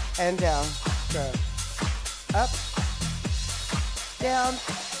and down. Good. Up. Down.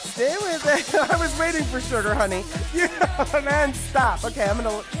 Stay with it. I was waiting for sugar, honey. You know, and then stop. Okay, I'm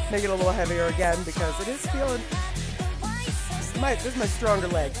gonna make it a little heavier again because it is feeling. This is my stronger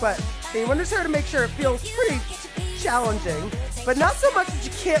leg, but you want to try to make sure it feels pretty challenging, but not so much that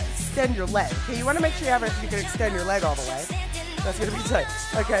you can't extend your leg. Okay, you want to make sure you can extend your leg all the way. That's gonna be tight.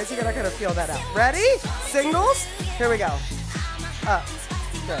 Okay, so you're gonna kind of feel that out. Ready? Singles. Here we go. Up.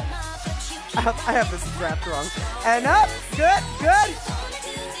 Good. I have this wrapped wrong. And up. Good. Good.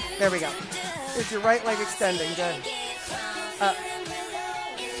 There we go. It's your right leg extending. Good. Up.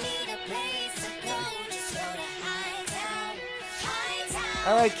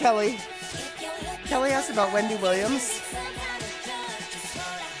 All right, Kelly. Kelly asked about Wendy Williams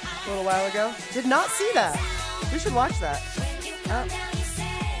a little while ago. Did not see that. We should watch that. Up.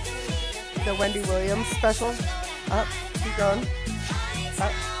 The Wendy Williams special. Up. Keep going.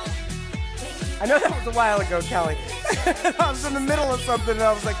 Up. I know that was a while ago, Kelly. I was in the middle of something and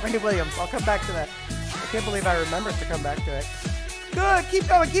I was like, Wendy Williams, I'll come back to that. I can't believe I remembered to come back to it. Good. Keep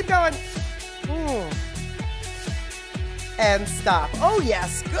going. Keep going. Ooh. And stop. Oh,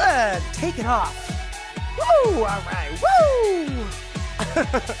 yes. Good. Take it off. Woo. All right. Woo.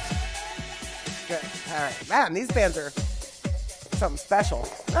 Good. All right. Man, these bands are something special.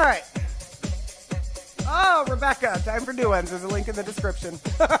 All right. Oh, Rebecca, time for new ones. There's a link in the description.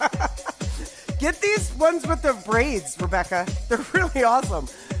 Get these ones with the braids, Rebecca. They're really awesome.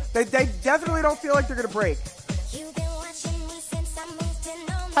 They definitely don't feel like they're gonna break.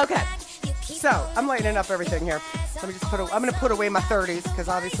 Okay, so I'm lightening up everything here. Let me just I'm gonna put away my 30s because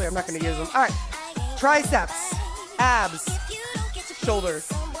obviously I'm not gonna use them. All right, triceps, abs,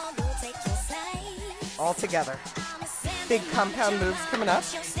 shoulders, all together. Big compound moves coming up.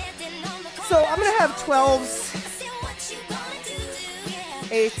 So I'm gonna have 12s,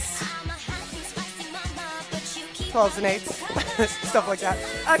 8s, 12s and 8s, stuff like that.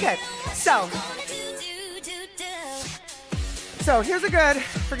 Okay, so here's a good,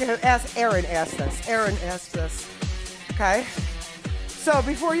 Aaron asked this, okay? So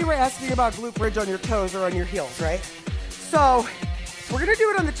before you were asking about glute bridge on your toes or on your heels, right? So we're gonna do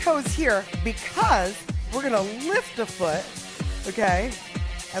it on the toes here because we're gonna lift a foot, okay?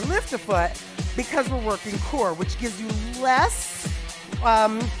 And lift a foot because we're working core, which gives you less,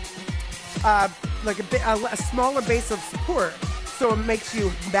 like a smaller base of support, so it makes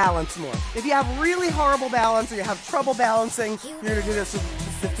you balance more. If you have really horrible balance or you have trouble balancing, you're gonna do this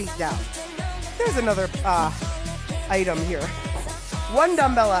with the feet down. There's another item here. One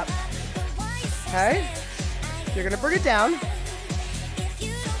dumbbell up, okay? You're gonna bring it down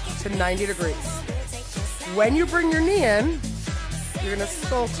to 90 degrees. When you bring your knee in, you're gonna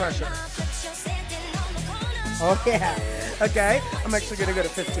skull crush it. Oh yeah, okay? I'm actually gonna go to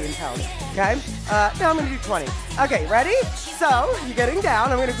 15 pounds, okay? No, I'm gonna do 20. Okay, ready? So, you're getting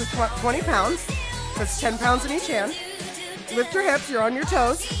down, I'm gonna do 20 pounds. That's 10 pounds in each hand. Lift your hips, you're on your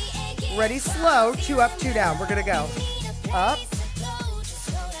toes. Ready, slow, 2 up, 2 down. We're gonna go up,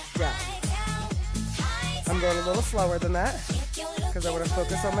 down. I'm going a little slower than that because I wanna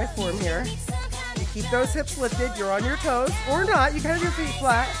focus on my form here. You keep those hips lifted, you're on your toes, or not, you can have your feet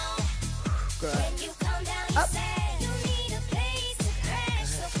flat. Good. Up.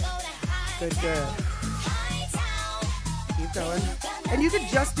 Good. Keep going. And you could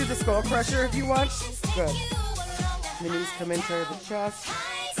just do the skull crusher if you want. Good. The knees come into the chest.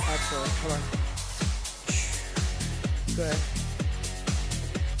 Excellent. Come on. Good.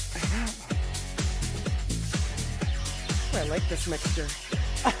 Oh, I like this mixture.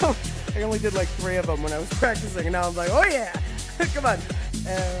 I only did like 3 of them when I was practicing, and now I'm like, oh yeah. Come on.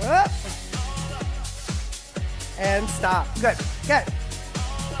 And up. And stop. Good.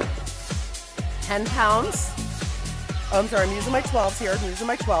 10 pounds. Oh, I'm sorry, I'm using my 12s here. I'm using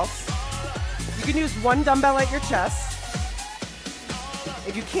my 12s. You can use 1 dumbbell at your chest.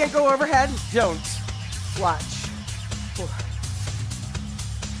 If you can't go overhead, don't. Watch.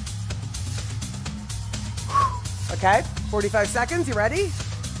 Okay, 45 seconds. You ready?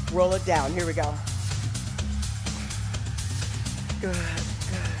 Roll it down. Here we go. Good.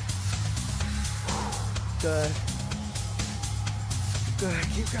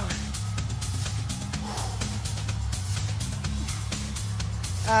 Keep going.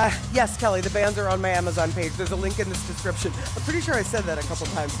 Yes, Kelly, the bands are on my Amazon page. There's a link in this description. I'm pretty sure I said that a couple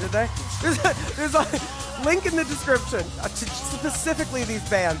times, did I? There's a link in the description to specifically these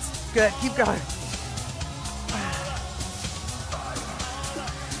bands. Good, keep going.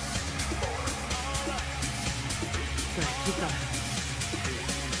 Good,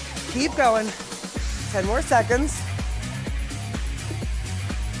 keep going. 10 more seconds.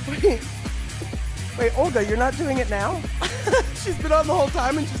 Wait, Olga, you're not doing it now? She's been on the whole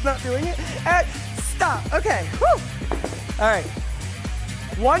time and she's not doing it? Stop, okay, whew. All right,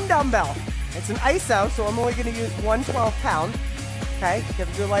 1 dumbbell. It's an ISO, so I'm only gonna use 1 12-pound. Okay, you have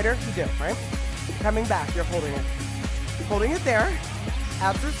to do lighter? You do, right? Coming back, you're holding it. Holding it there,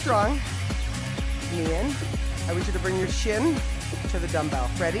 abs are strong. Knee in. I want you to bring your shin to the dumbbell.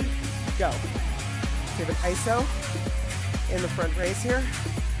 Ready? Go. You have an ISO in the front raise here.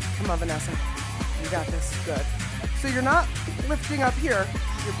 Come on, Vanessa. You got this. Good. So you're not lifting up here.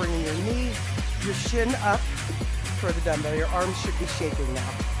 You're bringing your knee, your shin up for the dumbbell. Your arms should be shaking now.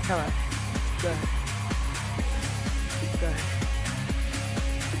 Come on. Good.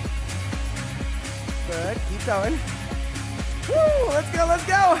 Keep going. Woo! Let's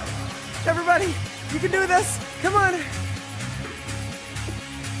go. Everybody, you can do this. Come on.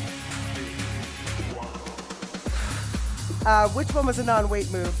 Which one was a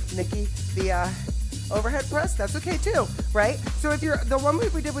non-weight move, Nikki? The overhead press? That's okay too, right? So if you're the one we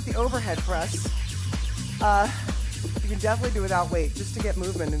did with the overhead press, you can definitely do without weight just to get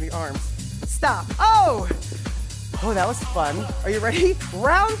movement in the arms. Stop. Oh, that was fun. Are you ready?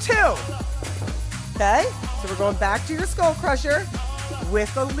 Round 2. Okay, so we're going back to your skull crusher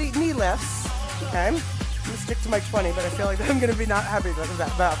with the knee lifts. Okay, I'm gonna stick to my 20, but I feel like I'm gonna be not happy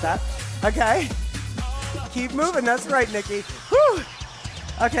about that. Okay. Keep moving, that's right, Nikki. Whew.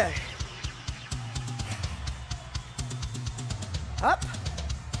 Okay. up.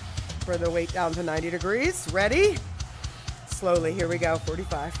 Bring the weight down to 90 degrees. Ready? Slowly, here we go.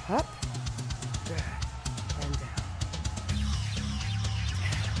 45, up. Good. And down.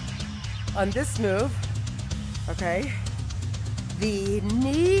 On this move, okay, the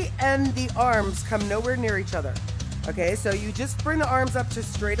knee and the arms come nowhere near each other. Okay, so you just bring the arms up to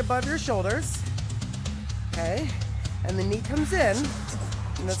straight above your shoulders. Okay, and the knee comes in,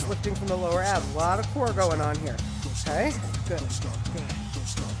 and that's lifting from the lower abs. A lot of core going on here. Okay, good. Good.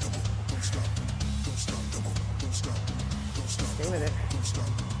 Stay with it.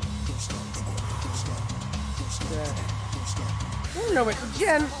 Good. I don't know what,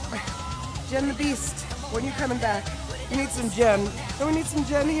 Jen the Beast, when you coming back? You need some Jen. Don't we need some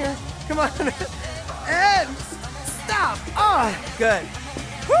Jen here? Come on. And stop. Oh, good.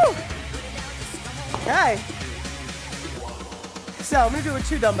 Woo. Okay. So I'm gonna do it with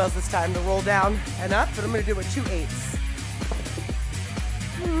 2 dumbbells this time to roll down and up, but I'm gonna do it with 2 8s.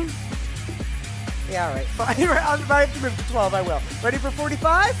 Yeah, all right. Fine. If I have to move to 12, I will. Ready for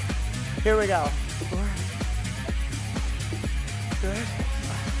 45? Here we go. 4. Good.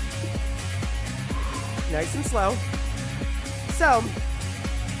 Nice and slow. So,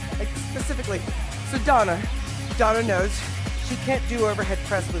 like specifically, so Donna knows she can't do overhead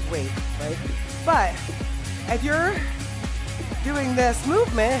press with weight, right? But if you're doing this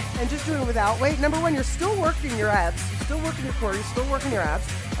movement and just doing it without weight, number one, you're still working your abs, you're still working your core, you're still working your abs,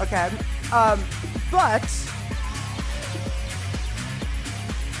 okay? But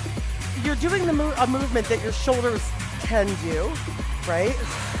you're doing a movement that your shoulders can do, right?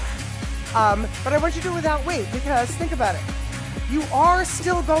 But I want you to do it without weight because think about it. You are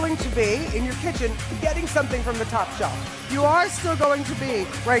still going to be in your kitchen getting something from the top shelf. You are still going to be,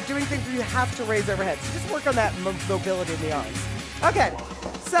 right, doing things where you have to raise overhead. So just work on that mobility in the arms. Okay,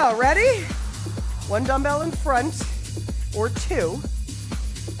 so ready? 1 dumbbell in front or 2.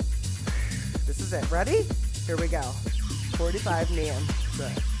 This is it. Ready? Here we go. 45 knee in.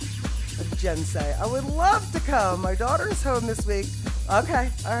 Good. What did Jen say? I would love to come. My daughter's home this week. Okay,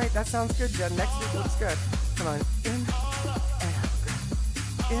 all right, that sounds good, Jen. Next week looks good. Come on, in,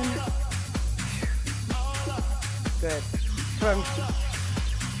 and in. Good. Come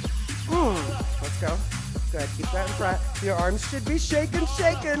on. Let's go. Good, keep that in front. Your arms should be shaking.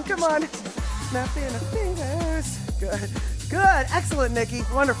 Come on. Snapping the fingers. Good. Good, excellent, Nikki.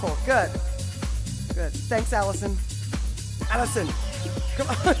 Wonderful, good. Good, thanks, Allison. Allison, come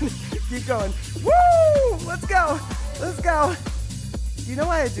on, keep going. Woo, let's go. Do you know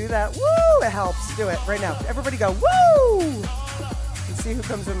why I do that? Woo! It helps. Do it right now. Everybody go, woo! And see who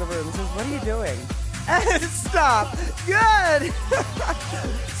comes in the room and says, what are you doing? And stop. Good.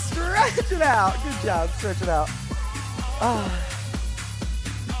 Stretch it out. Good job. Stretch it out.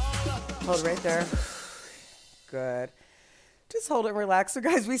 Hold it right there. Good. Just hold it and relax. So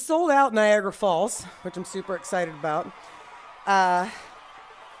guys, we sold out Niagara Falls, which I'm super excited about.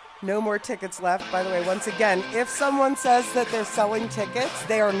 No more tickets left. By the way, once again, if someone says that they're selling tickets,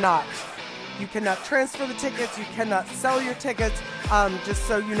 they are not. You cannot transfer the tickets. You cannot sell your tickets. Just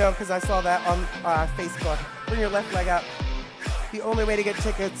so you know, because I saw that on Facebook. Bring your left leg up. The only way to get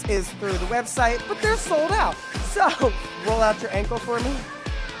tickets is through the website, but they're sold out. So roll out your ankle for me.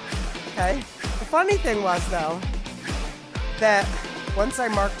 Okay. The funny thing was, though, that once I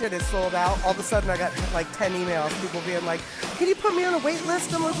marked it as sold out, all of a sudden I got like 10 emails, people being like, can you put me on a wait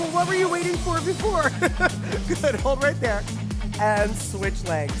list? I'm like, well, what were you waiting for before? Good, hold right there. And switch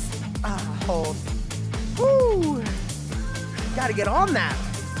legs. Hold. Woo! Gotta get on that,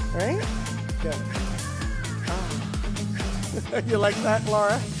 right? Good. You like that,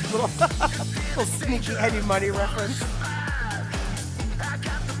 Laura? Little sneaky Eddie Money reference.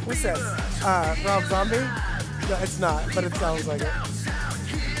 What's this? Rob Zombie? No, it's not, but it sounds like it.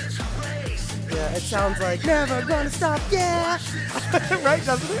 Yeah, it sounds like never gonna stop, yeah! Right,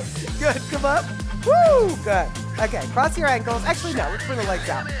 doesn't it? Good, come up. Woo! Good. Okay, cross your ankles. Actually, no, let's bring the legs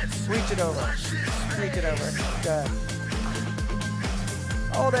out. Reach it over. Reach it over. Good.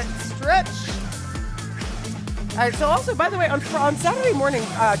 Hold it. Stretch. All right, so also, by the way, on Saturday morning,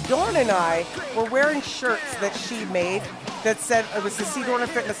 Dawn and I were wearing shirts that she made that said, it was the Sea Dorner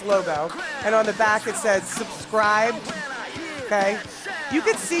Fitness logo, and on the back it said subscribed, okay? You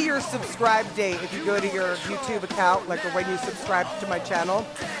can see your subscribe date if you go to your YouTube account, like when you subscribe to my channel.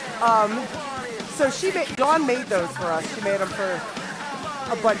 So Dawn made those for us. She made them for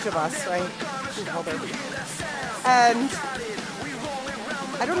a bunch of us, right? Hold her. And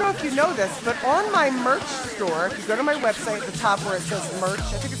I don't know if you know this, but on my merch store, if you go to my website at the top where it says merch,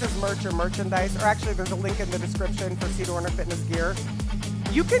 I think it says merch or merchandise, or actually there's a link in the description for Sea Dorner Fitness gear,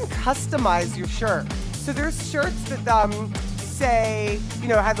 you can customize your shirt. So there's shirts that say, you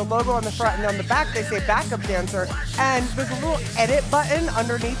know, have the logo on the front, and on the back they say backup dancer, and there's a little edit button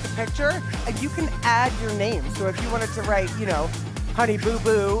underneath the picture, and you can add your name. So if you wanted to write, you know, Honey Boo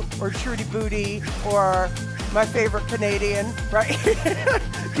Boo, or Trudy Booty, or my favorite Canadian, right?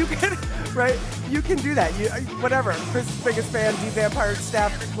 You can, right? You can do that. You, whatever. Chris's biggest fan, D-Vampire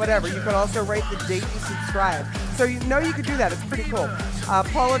Steph, whatever. You can also write the date you subscribe. So you know you can do that. It's pretty cool.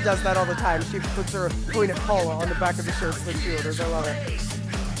 Paula does that all the time. She puts her Point at Paula on the back of the shirts for cheerleaders. I love it.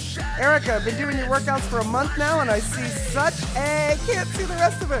 Erica, I've been doing your workouts for a month now, and I see such a, can't see the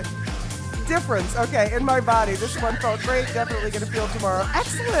rest of it, difference. Okay, in my body. This one felt great. Definitely going to feel tomorrow.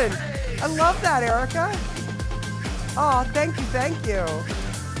 Excellent. I love that, Erica. Oh, thank you, thank you.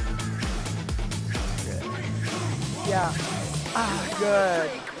 Good. Yeah. Ah,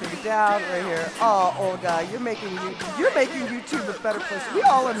 good. Take it down right here. Oh, Olga, you're making YouTube a better place. We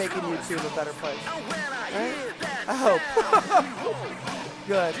all are making YouTube a better place, right? I hope.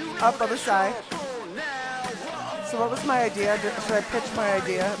 Good. Up other side. So what was my idea? Should I pitch my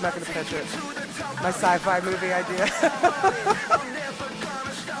idea? I'm not going to pitch it. My sci-fi movie idea.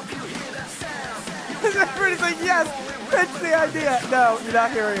 Everybody's like, yes, pitch the idea. No, you're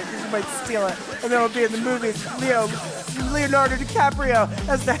not hearing it because you might steal it. And then it'll be in the movies. Leonardo DiCaprio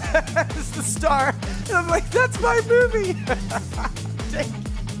as the star. And I'm like, that's my movie.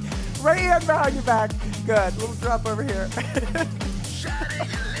 Right hand behind your back. Good. Little drop over here.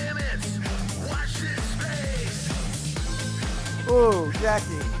 Ooh,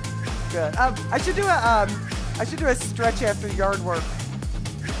 Jackie. Good. I should do a stretch after yard work.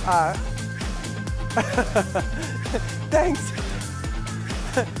 Thanks.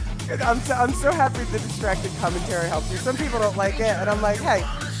 I'm so happy the distracted commentary helps you. Some people don't like it, and I'm like, hey,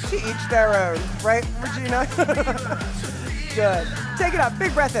 to each their own, right, Regina? Good. Take it up.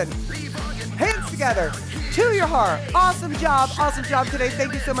 Big breath in. Hands together. To your heart. Awesome job today.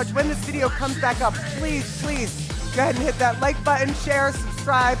 Thank you so much. When this video comes back up, please go ahead and hit that like button, share,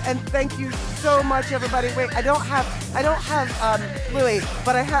 subscribe, and thank you so much, everybody. Wait, I don't have Louie,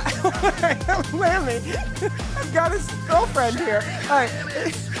 but I have Lammy. I've got his girlfriend here. All right,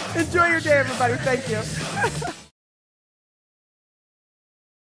 enjoy your day, everybody. Thank you.